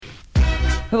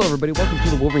Hello, everybody. Welcome to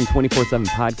the Wolverine 24/7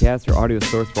 podcast, your audio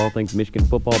source for all things Michigan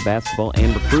football, basketball,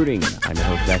 and recruiting. I'm your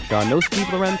host, Zach Shaw. No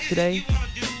Steve Lorenz today.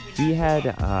 He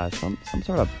had some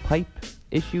sort of pipe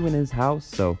issue in his house,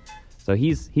 so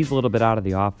he's a little bit out of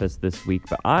the office this week.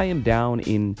 But I am down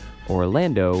in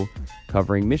Orlando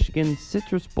covering Michigan's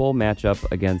Citrus Bowl matchup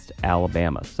against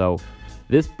Alabama. So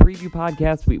this preview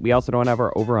podcast, we also don't have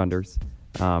our over-unders.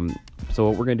 So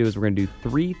what we're going to do is we're going to do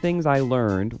 3 things I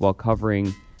learned while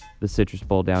covering the Citrus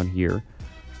Bowl down here,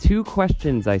 2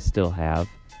 questions I still have,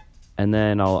 and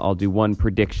then I'll do 1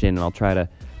 prediction, and I'll try to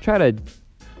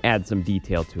add some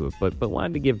detail to it. But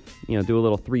wanted to give, do a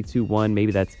little 3, 2, 1.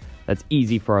 Maybe that's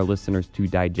easy for our listeners to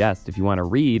digest. If you want to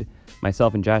read,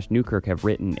 myself and Josh Newkirk have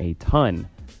written a ton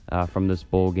from this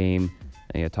bowl game,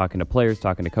 talking to players,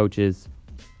 talking to coaches,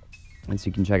 and so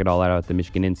you can check it all out at the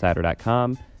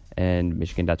MichiganInsider.com and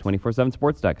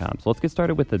Michigan.247sports.com. So let's get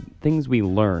started with the things we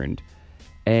learned.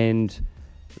 And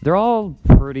they're all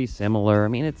pretty similar. I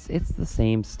mean, it's the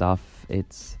same stuff. I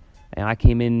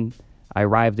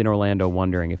arrived in Orlando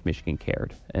wondering if Michigan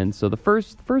cared. And so the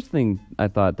first thing I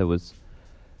thought that was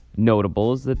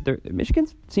notable is that Michigan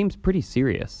seems pretty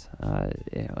serious.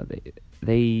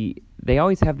 They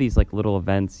always have these like little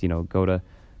events, go to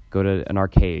an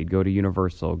arcade, go to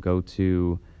Universal, go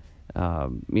to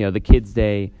the Kids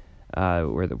Day,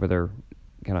 where they're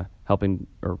kind of helping,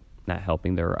 or not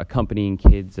helping, they're accompanying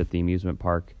kids at the amusement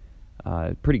park.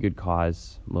 Pretty good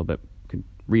cause. Could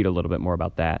read a little bit more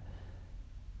about that.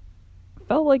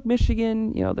 Felt like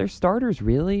Michigan, their starters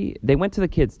really, they went to the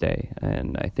Kids Day,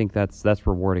 and I think that's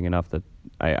rewarding enough that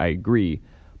I agree.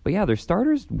 But yeah, their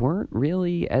starters weren't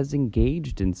really as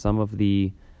engaged in some of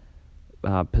the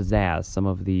pizzazz, some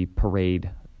of the parade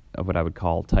of what I would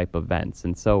call type events.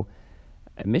 And so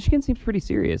Michigan seems pretty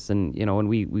serious. And, when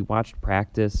we watched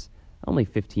practice, only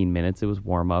 15 minutes, it was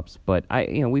warm-ups, but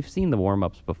we've seen the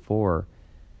warm-ups before.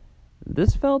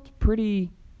 This felt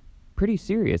pretty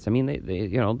serious. I mean,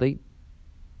 they've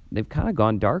kind of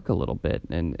gone dark a little bit,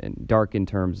 and dark in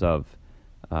terms of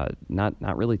not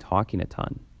really talking a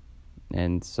ton.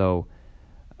 And so,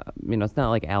 it's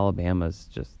not like Alabama's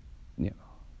just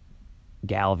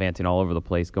gallivanting all over the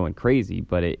place, going crazy.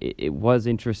 But it was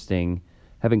interesting,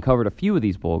 having covered a few of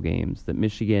these bowl games, that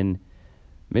Michigan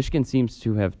seems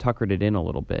to have tuckered it in a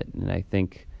little bit, and I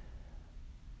think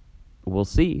we'll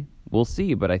see.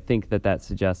 But I think that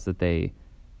suggests that they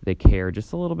care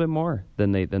just a little bit more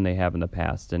than they have in the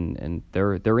past, and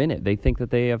they're in it. They think that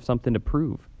they have something to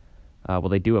prove. Well,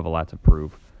 they do have a lot to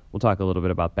prove. We'll talk a little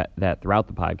bit about that throughout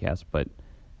the podcast. But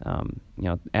I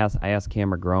asked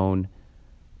Cam McGrone,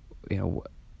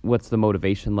 what's the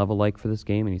motivation level like for this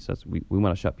game, and he says we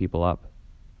want to shut people up.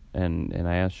 And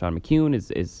I asked Sean McCune,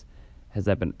 has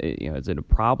that been, is it a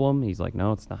problem? He's like,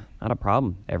 no, it's not a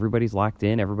problem. Everybody's locked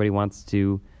in. Everybody wants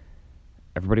to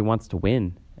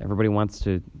win. Everybody wants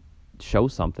to show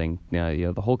something.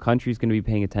 The whole country's going to be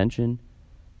paying attention.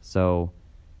 So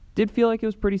did feel like it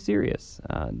was pretty serious.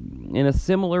 In a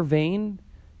similar vein,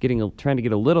 trying to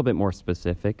get a little bit more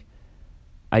specific,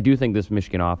 I do think this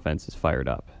Michigan offense is fired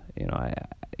up.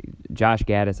 Josh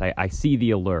Gaddis, I see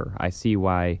the allure. I see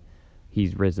why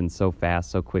he's risen so fast,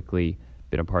 so quickly,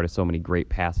 been a part of so many great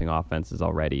passing offenses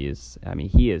already.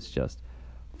 He is just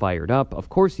fired up. Of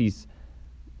course, he's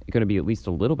going to be at least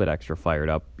a little bit extra fired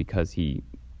up because he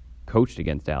coached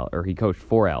he coached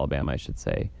for Alabama, I should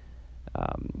say.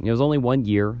 It was only 1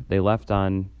 year. They left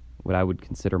on what I would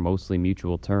consider mostly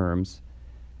mutual terms.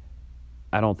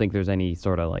 I don't think there's any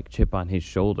sort of like chip on his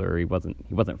shoulder. He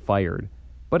wasn't fired,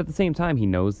 but at the same time, he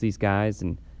knows these guys,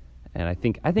 and I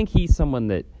think he's someone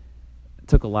that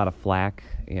took a lot of flack.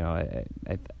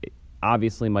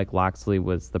 Obviously Mike Locksley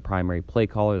was the primary play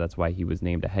caller. That's why he was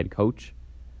named a head coach,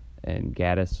 and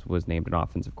Gaddis was named an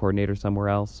offensive coordinator somewhere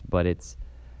else. But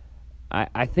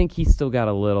I think he's still got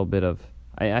a little bit of.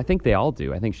 I think they all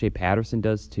do. I think Shea Patterson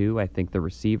does too. I think the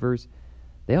receivers,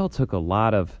 they all took a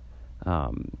lot of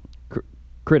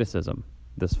criticism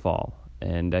this fall,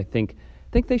 and I think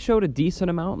they showed a decent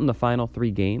amount in the final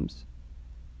 3 games.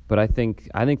 But I think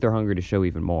they're hungry to show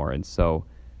even more. And so,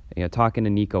 talking to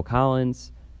Nico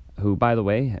Collins, who, by the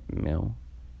way,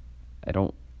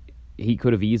 he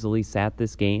could have easily sat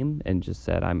this game and just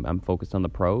said, I'm focused on the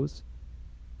pros.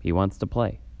 He wants to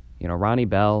play. Ronnie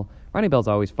Bell's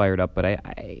always fired up, but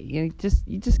you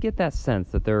just get that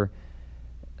sense that they're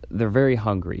very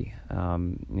hungry.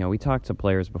 We talked to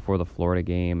players before the Florida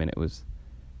game, and it was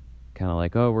kind of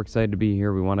like, oh, we're excited to be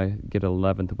here. We want to get an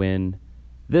 11th win.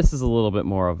 This is a little bit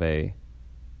more of a,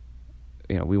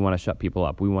 we want to shut people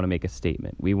up. We want to make a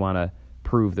statement. We want to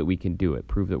prove that we can do it,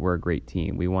 prove that we're a great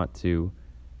team. We want to,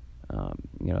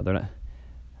 they're not,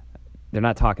 they're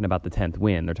not talking about the 10th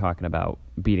win. They're talking about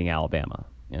beating Alabama.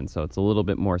 And so it's a little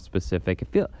bit more specific.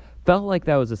 It felt like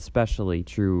that was especially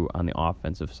true on the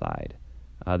offensive side.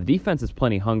 The defense is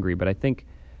plenty hungry, but I think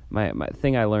my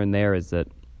thing I learned there is that,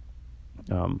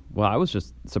 I was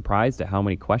just surprised at how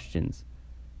many questions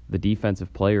the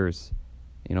defensive players,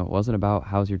 it wasn't about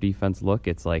how's your defense look.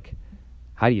 It's like,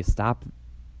 how do you stop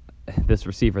this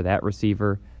receiver, that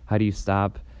receiver? How do you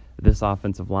stop this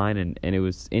offensive line? And it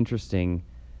was interesting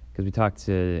because we talked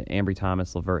to Ambry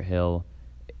Thomas, Lavert Hill,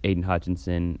 Aiden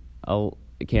Hutchinson,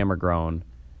 Cameron Grown,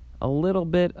 a little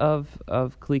bit of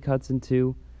Khaleke Hudson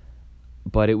too.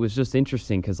 But it was just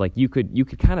interesting because you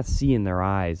could kind of see in their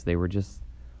eyes, they were just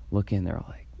looking, they're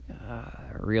like,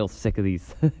 real sick of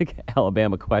these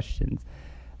Alabama questions.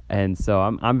 And so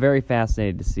I'm very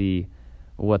fascinated to see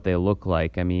what they look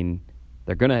like. I mean,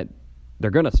 they're gonna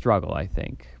struggle, I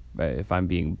think, if I'm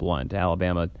being blunt.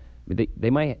 Alabama, they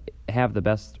might have the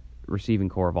best receiving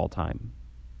core of all time.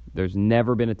 There's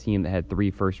never been a team that had 3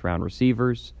 first-round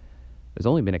receivers. There's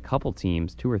only been a couple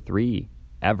teams, 2 or 3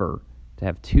 ever, to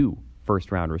have 2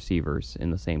 first-round receivers in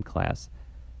the same class.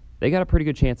 They got a pretty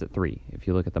good chance at 3 if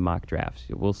you look at the mock drafts.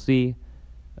 We'll see,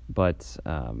 but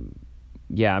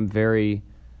I'm very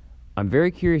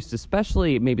curious,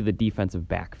 especially maybe the defensive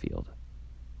backfield.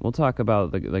 We'll talk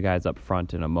about the guys up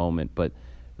front in a moment, but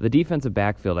the defensive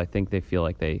backfield, I think they feel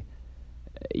like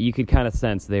you could kind of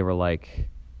sense they were like,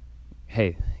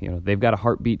 hey, they've got a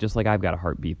heartbeat just like I've got a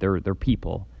heartbeat. They're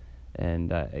people.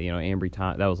 And, Ambry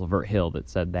Thomas, that was Lavert Hill that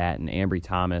said that, and Ambry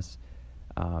Thomas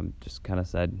just kind of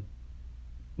said,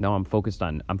 no, I'm focused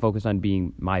on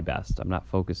being my best. I'm not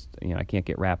focused, I can't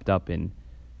get wrapped up in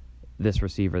this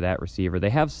receiver, that receiver. They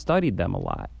have studied them a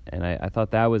lot, and I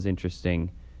thought that was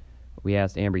interesting. We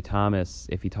asked Ambry Thomas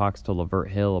if he talks to Lavert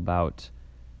Hill about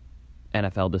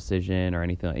NFL decision or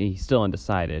anything. He's still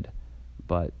undecided,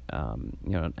 but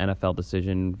an NFL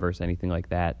decision versus anything like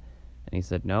that. And he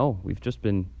said, no, we've just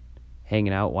been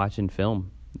hanging out, watching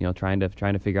film, trying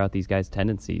to figure out these guys'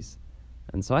 tendencies.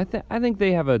 And so I think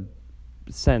they have a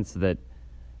sense that,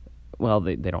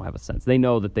 they don't have a sense. They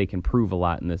know that they can prove a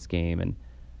lot in this game, and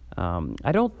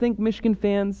I don't think Michigan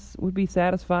fans would be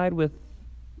satisfied with,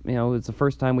 it's the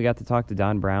first time we got to talk to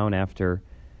Don Brown after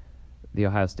the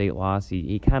Ohio State loss.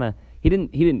 He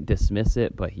didn't dismiss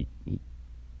it, but he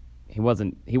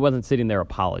wasn't sitting there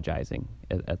apologizing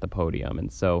at the podium,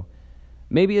 and so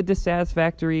maybe a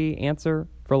dissatisfactory answer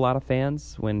for a lot of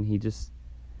fans when he just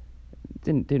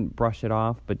didn't brush it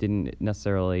off, but didn't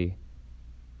necessarily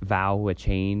vow a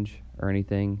change or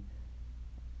anything.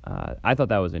 I thought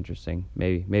that was interesting.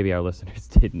 Maybe our listeners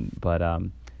didn't, but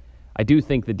I do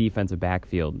think the defensive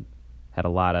backfield had a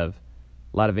lot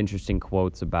of interesting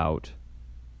quotes about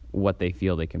what they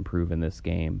feel they can prove in this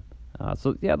game.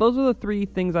 Those are the 3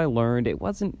 things I learned. It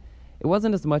wasn't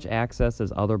as much access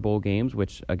as other bowl games,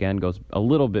 which again goes a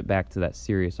little bit back to that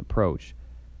serious approach,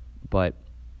 but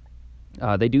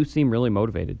they do seem really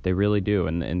motivated. They really do.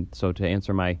 And so to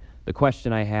answer the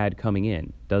question I had coming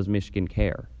in, does Michigan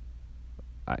care?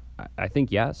 I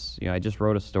think yes. I just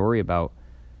wrote a story about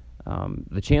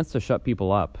the chance to shut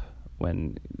people up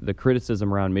when the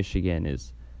criticism around Michigan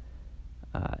is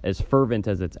as fervent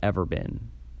as it's ever been.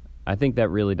 I think that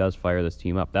really does fire this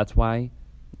team up. That's why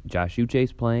Josh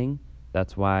Uche's playing.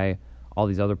 That's why all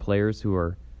these other players who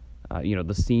are,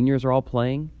 the seniors are all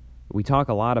playing. We talk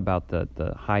a lot about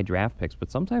the high draft picks,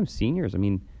 but sometimes seniors,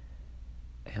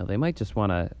 they might just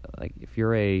want to, if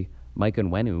you're a Mike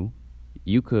Onwenu,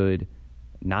 you could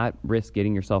not risk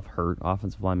getting yourself hurt.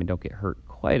 Offensive linemen don't get hurt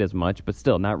quite as much, but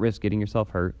still not risk getting yourself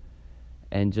hurt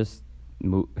and just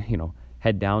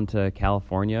head down to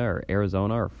California or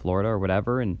Arizona or Florida or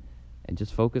whatever and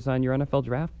just focus on your NFL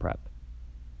draft prep.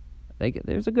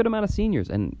 There's a good amount of seniors,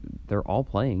 and they're all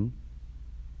playing.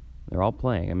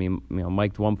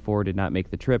 Mike Dwumfor did not make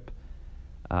the trip.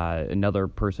 Another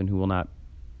person who will not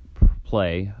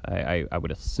play, I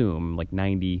would assume,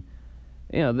 90.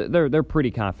 They're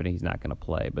pretty confident he's not going to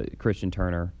play. But Christian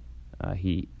Turner,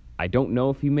 I don't know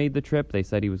if he made the trip. They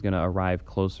said he was going to arrive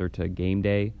closer to game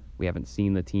day. We haven't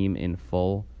seen the team in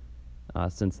full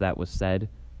since that was said.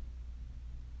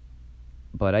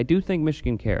 But I do think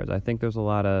Michigan cares. I think there's a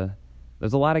lot of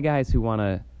guys who want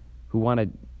to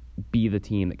be the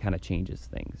team that kind of changes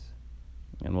things,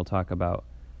 and we'll talk about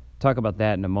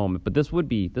that in a moment. But this would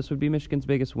be Michigan's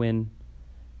biggest win.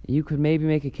 You could maybe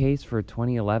make a case for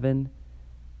 2011,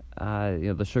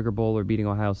 the Sugar Bowl or beating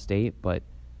Ohio State, but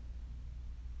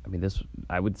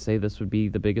I would say this would be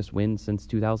the biggest win since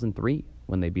 2003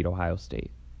 when they beat Ohio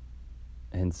State.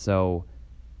 And so,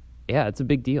 yeah, it's a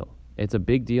big deal. It's a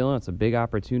big deal, and it's a big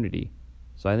opportunity.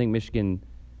 So I think Michigan,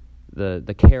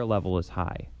 the care level is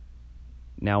high.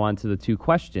 Now on to the two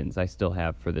questions I still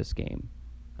have for this game.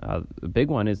 The big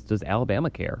one is, does Alabama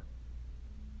care?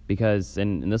 Because,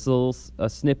 and this is a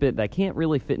snippet that can't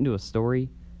really fit into a story,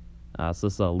 so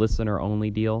this is a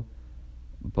listener-only deal,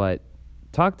 but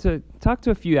talk to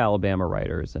a few Alabama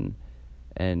writers,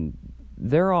 and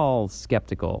they're all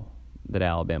skeptical that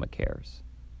Alabama cares.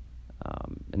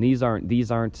 And these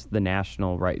aren't the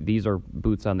national, right? These are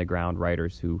boots on the ground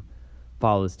writers who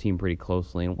follow this team pretty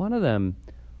closely. And one of them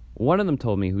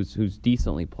told me, who's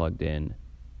decently plugged in,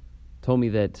 told me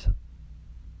that,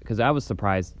 because I was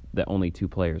surprised that only 2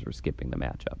 players were skipping the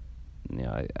matchup. You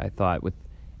know, I thought with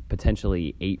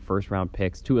potentially 8 first-round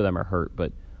picks, 2 of them are hurt,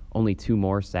 but only 2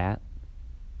 more sat.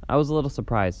 I was a little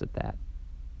surprised at that.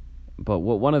 But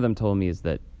what one of them told me is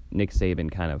that Nick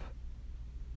Saban kind of...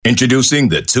 Introducing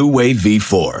the Two-Way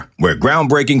V4, where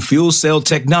groundbreaking fuel cell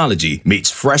technology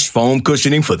meets fresh foam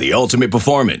cushioning for the ultimate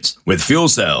performance. With fuel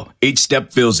cell, each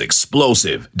step feels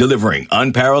explosive, delivering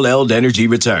unparalleled energy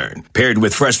return. Paired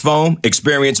with fresh foam,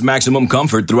 experience maximum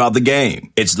comfort throughout the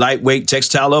game. Its lightweight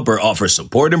textile upper offers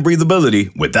support and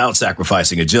breathability without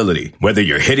sacrificing agility. Whether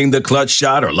you're hitting the clutch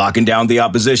shot or locking down the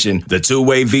opposition, the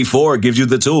Two-Way V4 gives you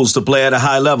the tools to play at a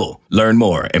high level. Learn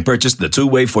more and purchase the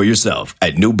Two-Way for yourself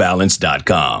at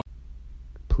newbalance.com.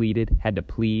 Had to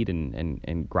plead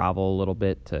and grovel a little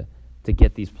bit to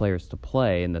get these players to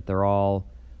play, and that they're all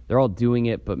doing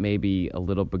it, but maybe a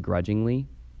little begrudgingly.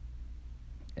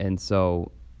 And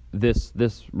so this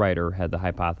writer had the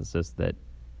hypothesis that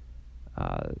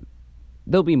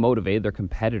they'll be motivated. They're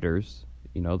competitors,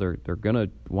 you know, they're gonna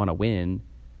want to win,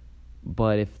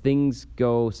 but if things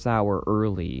go sour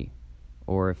early,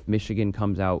 or if Michigan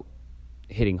comes out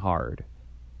hitting hard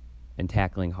and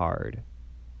tackling hard,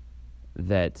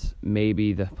 that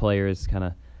maybe the players kind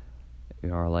of, you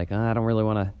know, are like, I don't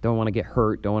want to get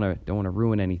hurt, don't want to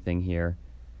ruin anything here,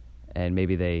 and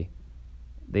maybe they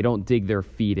don't dig their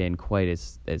feet in quite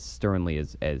as sternly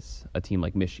as a team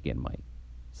like Michigan might.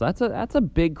 So that's a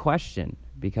big question,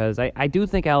 because I do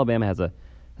think Alabama has a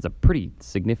pretty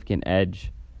significant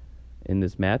edge in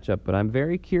this matchup, but I'm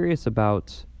very curious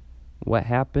about what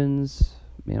happens,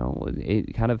 you know,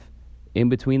 kind of in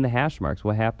between the hash marks.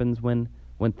 What happens when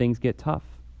things get tough?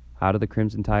 How do the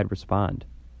Crimson Tide respond?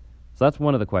 So that's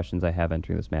one of the questions I have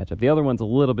entering this matchup. The other one's a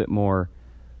little bit more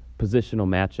positional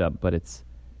matchup, but it's,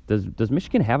 does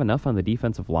Michigan have enough on the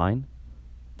defensive line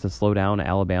to slow down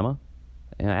Alabama?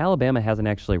 Alabama hasn't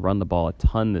actually run the ball a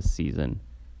ton this season.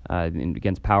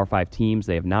 Against Power 5 teams,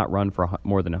 they have not run for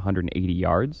more than 180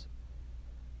 yards.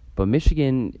 But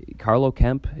Michigan, Carlo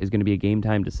Kemp is going to be a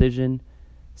game-time decision.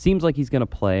 Seems like he's going to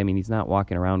play. I mean, he's not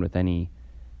walking around with any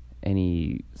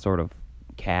sort of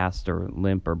cast or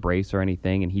limp or brace or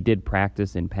anything, and he did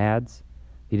practice in pads.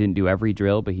 He didn't do every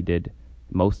drill, but he did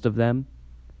most of them.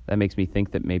 That makes me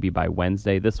think that maybe by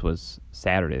Wednesday, this was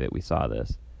Saturday that we saw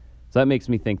this, so that makes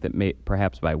me think that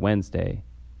perhaps by Wednesday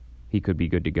he could be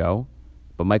good to go.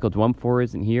 But Michael Dwumfor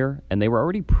isn't here, and they were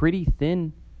already pretty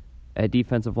thin at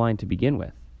defensive line to begin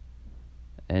with.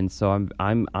 And so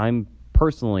I'm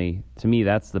personally, to me,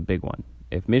 that's the big one.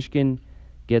 If Michigan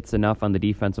gets enough on the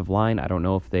defensive line, I don't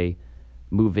know if they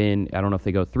move in. I don't know if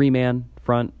they go 3-man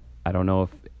front. I don't know if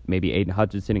maybe Aiden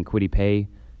Hutchinson and Kwity Paye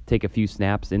take a few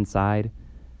snaps inside.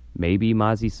 Maybe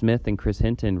Mazi Smith and Chris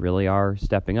Hinton really are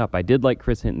stepping up. I did like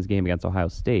Chris Hinton's game against Ohio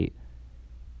State.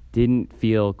 Didn't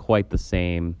feel quite the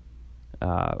same.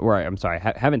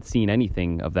 Haven't seen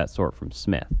anything of that sort from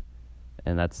Smith.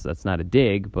 And that's not a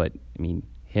dig, but, I mean,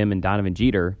 him and Donovan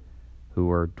Jeter, who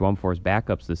were Dwumfor's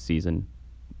backups this season,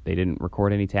 they didn't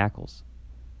record any tackles.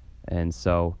 And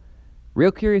so,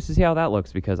 real curious to see how that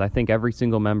looks, because I think every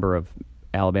single member of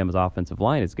Alabama's offensive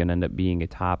line is going to end up being a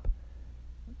top,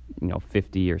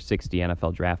 50 or 60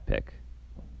 NFL draft pick.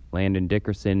 Landon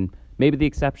Dickerson, maybe the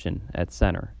exception at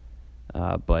center.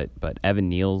 But Evan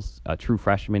Neal's a true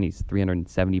freshman. He's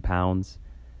 370 pounds.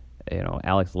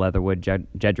 Alex Leatherwood,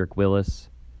 Jedrick Willis.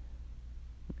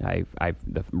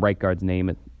 The right guard's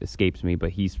name escapes me, but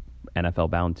he's NFL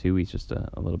bound too. He's just a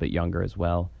little bit younger as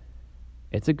well.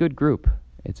 It's a good group.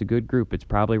 It's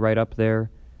probably right up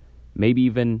there, maybe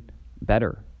even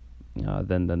better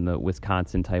than the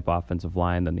Wisconsin type offensive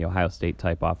line, than the Ohio State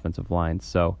type offensive line.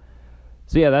 So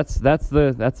yeah, that's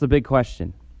the big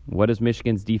question. What does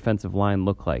Michigan's defensive line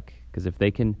look like? Because if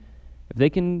they can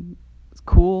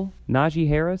cool Najee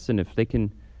Harris, and if they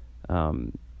can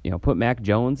put Mac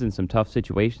Jones in some tough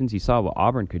situations, you saw what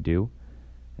Auburn could do.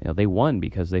 They won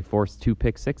because they forced 2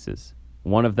 pick sixes.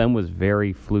 One of them was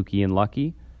very fluky and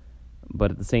lucky,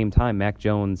 but at the same time, Mac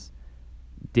Jones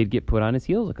did get put on his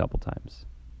heels a couple times,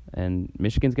 and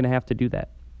Michigan's going to have to do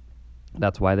that.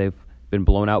 That's why they've been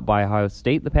blown out by Ohio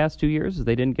State the past 2 years, is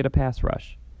they didn't get a pass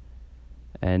rush.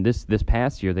 And this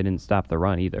past year, they didn't stop the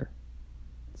run either.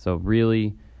 So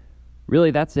really,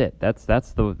 that's it. That's the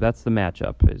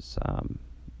matchup. Is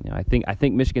I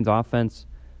think Michigan's offense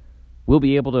will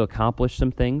be able to accomplish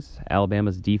some things.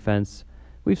 Alabama's defense,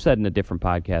 we've said in a different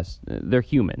podcast, they're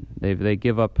human. They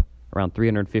give up around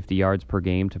 350 yards per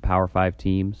game to Power 5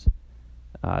 teams.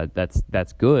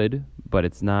 That's good, but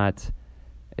it's not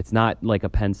like a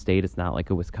Penn State. It's not like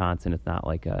a Wisconsin. It's not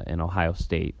like an Ohio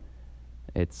State.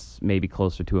 It's maybe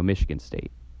closer to a Michigan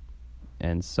State.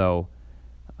 And so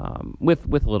with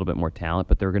a little bit more talent,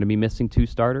 but they're going to be missing 2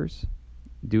 starters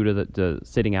due to the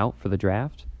sitting out for the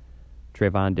draft,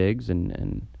 Trayvon Diggs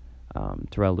and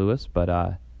Terrell Lewis.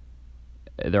 But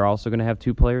they're also going to have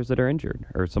 2 players that are injured,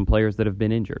 or some players that have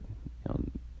been injured.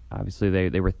 Obviously,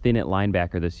 they were thin at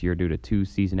linebacker this year due to 2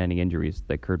 season-ending injuries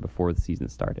that occurred before the season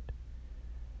started.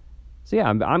 So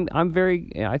yeah,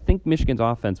 I think Michigan's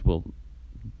offense will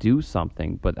do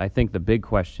something, but I think the big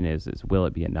question is will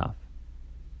it be enough?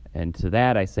 And to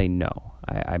that, I say no.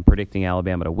 I'm predicting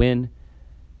Alabama to win.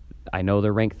 I know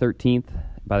they're ranked 13th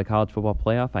by the College Football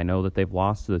Playoff. I know that they've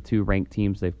lost to the 2 ranked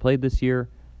teams they've played this year,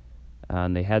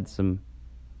 and they had some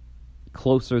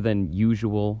closer than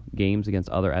usual games against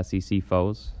other SEC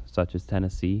foes, such as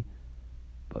Tennessee.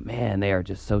 But man, they are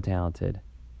just so talented.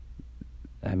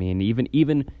 I mean,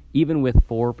 even with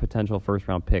 4 potential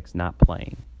first-round picks not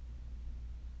playing,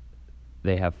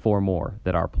 they have 4 more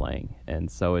that are playing. And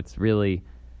so it's really,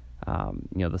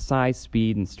 the size,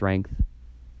 speed, and strength.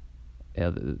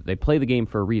 They play the game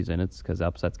for a reason. It's because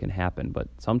upsets can happen. But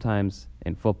sometimes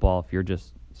in football, if you're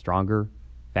just stronger,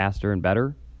 faster, and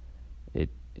better,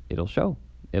 it'll show.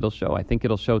 It'll show. I think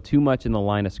it'll show too much in the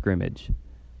line of scrimmage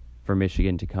for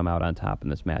Michigan to come out on top in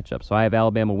this matchup. So I have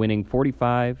Alabama winning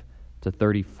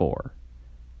 45-34.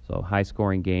 So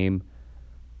high-scoring game.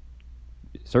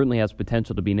 Certainly has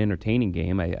potential to be an entertaining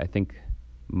game. I think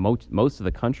most of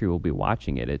the country will be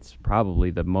watching it. It's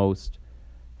probably the most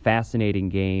fascinating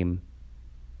game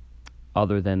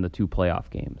other than the 2 playoff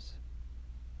games.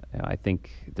 I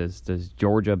think, does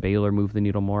Georgia, Baylor move the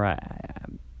needle more? I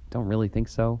don't really think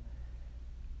so.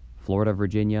 Florida,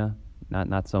 Virginia,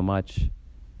 not so much.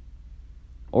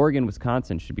 Oregon,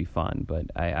 Wisconsin should be fun, but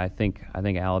I think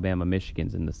Alabama,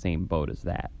 Michigan's in the same boat as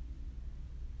that.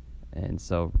 And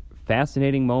so,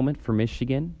 fascinating moment for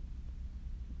Michigan.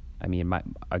 I mean,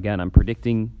 I'm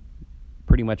predicting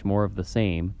pretty much more of the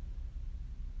same.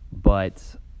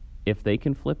 But if they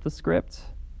can flip the script,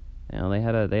 they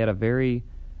had a very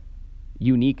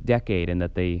unique decade in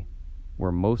that they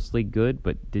were mostly good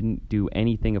but didn't do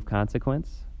anything of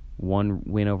consequence. 1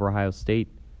 win over Ohio State,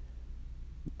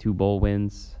 2 bowl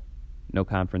wins, no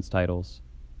conference titles.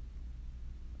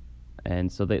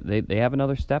 And so they have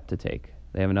another step to take.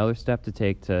 They have another step to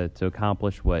take to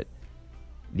accomplish what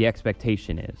the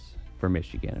expectation is for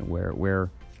Michigan, and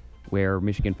where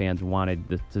Michigan fans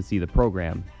wanted to see the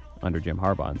program under Jim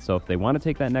Harbaugh. And so if they want to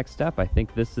take that next step, I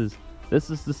think this is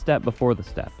the step before the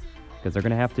step, because they're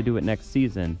going to have to do it next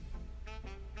season.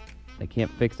 They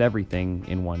can't fix everything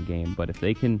in one game, but if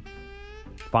they can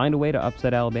find a way to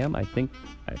upset Alabama, I think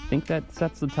that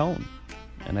sets the tone.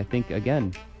 And I think,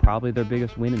 again, probably their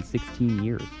biggest win in 16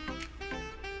 years.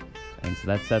 And so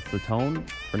that sets the tone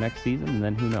for next season, and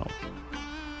then who knows?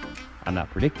 I'm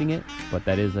not predicting it, but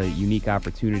that is a unique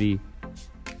opportunity.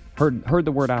 Heard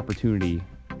the word opportunity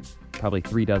probably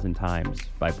 36 times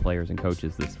by players and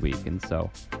coaches this week. And so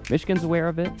Michigan's aware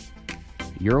of it.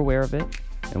 You're aware of it,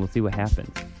 and we'll see what happens.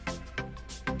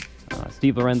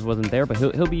 Steve Lorenz wasn't there, but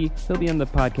he'll be on the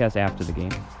podcast after the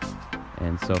game.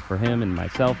 And so for him and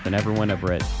myself and everyone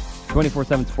over at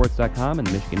 247sports.com and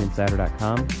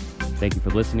michiganinsider.com, thank you for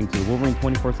listening to the Wolverine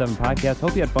 24/7 podcast.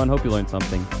 Hope you had fun. Hope you learned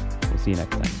something. We'll see you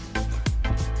next time.